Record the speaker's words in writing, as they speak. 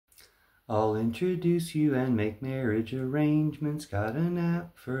I'll introduce you and make marriage arrangements, got an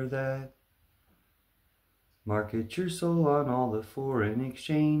app for that. Market your soul on all the foreign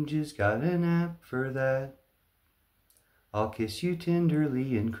exchanges, got an app for that. I'll kiss you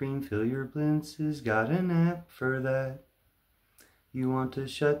tenderly and cream fill your blintzes, got an app for that. You want to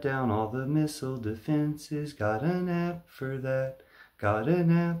shut down all the missile defenses, got an app for that, got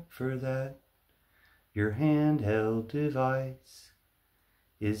an app for that. Your handheld device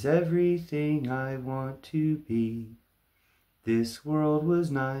is everything I want to be. This world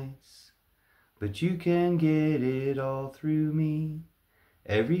was nice, but you can get it all through me.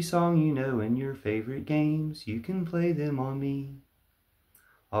 Every song you know and your favorite games, you can play them on me.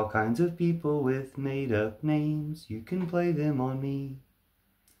 All kinds of people with made-up names, you can play them on me.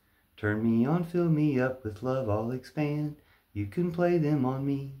 Turn me on, fill me up with love, I'll expand, you can play them on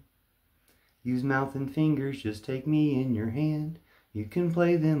me. Use mouth and fingers, just take me in your hand, you can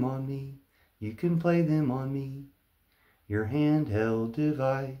play them on me, you can play them on me. Your handheld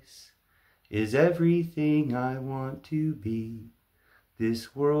device is everything I want to be.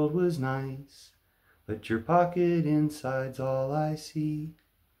 This world was nice, but your pocket inside's all I see.